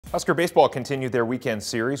Husker baseball continued their weekend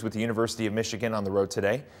series with the University of Michigan on the road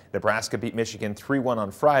today. Nebraska beat Michigan 3-1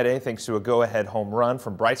 on Friday thanks to a go-ahead home run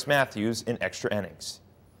from Bryce Matthews in extra innings.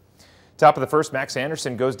 Top of the first, Max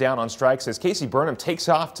Anderson goes down on strikes as Casey Burnham takes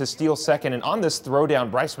off to steal second, and on this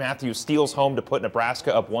throwdown, Bryce Matthews steals home to put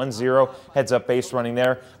Nebraska up 1-0. Heads up base running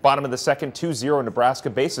there. Bottom of the second, 2-0 Nebraska,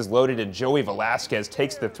 bases loaded, and Joey Velasquez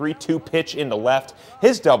takes the 3-2 pitch into left.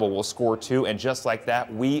 His double will score 2, and just like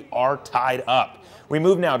that, we are tied up. We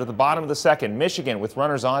move now to the bottom of the second. Michigan with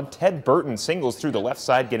runners on. Ted Burton singles through the left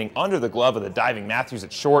side, getting under the glove of the diving Matthews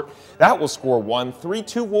at short. That will score 1.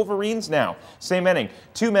 3-2 Wolverines now. Same inning.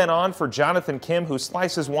 2 men on for Jonathan Kim, who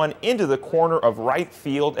slices one into the corner of right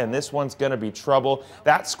field, and this one's going to be trouble.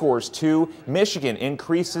 That scores 2. Michigan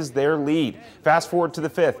increases their lead. Fast forward to the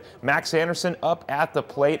 5th. Max Anderson up at the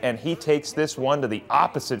plate, and he takes this one to the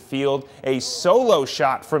opposite field. A solo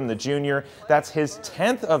shot from the junior. That's his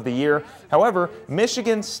 10th of the year. However,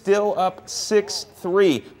 Michigan still up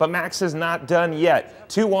 6-3, but Max is not done yet.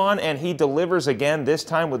 2 on, and he delivers again, this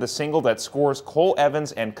time with a single that scores Cole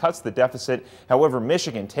Evans and cuts the deficit. However,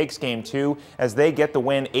 Michigan takes game 2 as they get the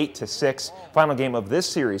win 8-6. Final game of this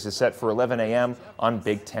series is set for 11 a.m. on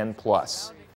Big Ten Plus.